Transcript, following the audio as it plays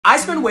I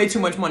spend way too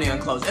much money on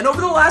clothes, and over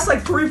the last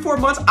like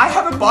 3-4 months, I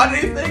haven't bought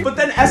anything, but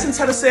then Essence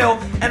had a sale,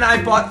 and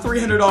I bought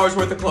 $300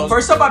 worth of clothes.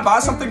 First up, I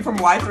bought something from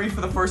Y3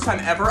 for the first time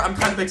ever. I'm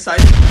kind of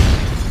excited.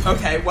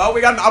 Okay, well, we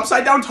got an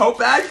upside down tote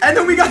bag, and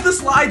then we got the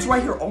slides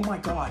right here. Oh my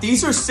god.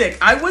 These are sick.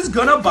 I was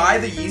gonna buy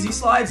the Yeezy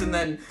slides, and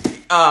then,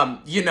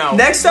 you know.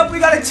 Next up, we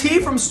got a tee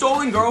from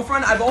Stolen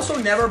Girlfriend. I've also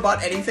never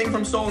bought anything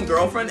from Stolen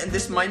Girlfriend, and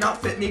this might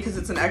not fit me because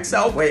it's an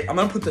XL. Wait, I'm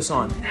gonna put this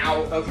on.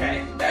 Ow,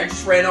 okay. I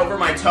just ran over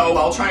my toe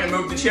while trying to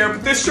move the chair,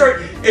 but this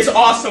shirt is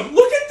awesome.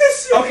 Look at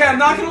this. Okay, I'm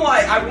not gonna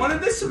lie. I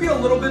wanted this to be a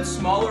little bit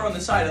smaller on the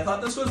side. I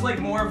thought this was like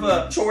more of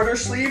a shorter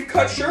sleeve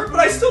cut shirt,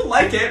 but I still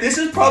like it. This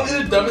is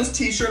probably the dumbest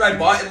t-shirt I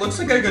bought. It looks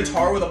like a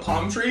guitar with a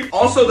palm tree.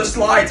 Also, the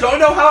slides. Don't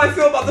know how I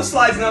feel about the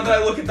slides now that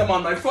I look at them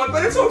on my foot,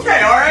 but it's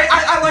okay, all right?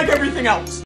 I like everything else.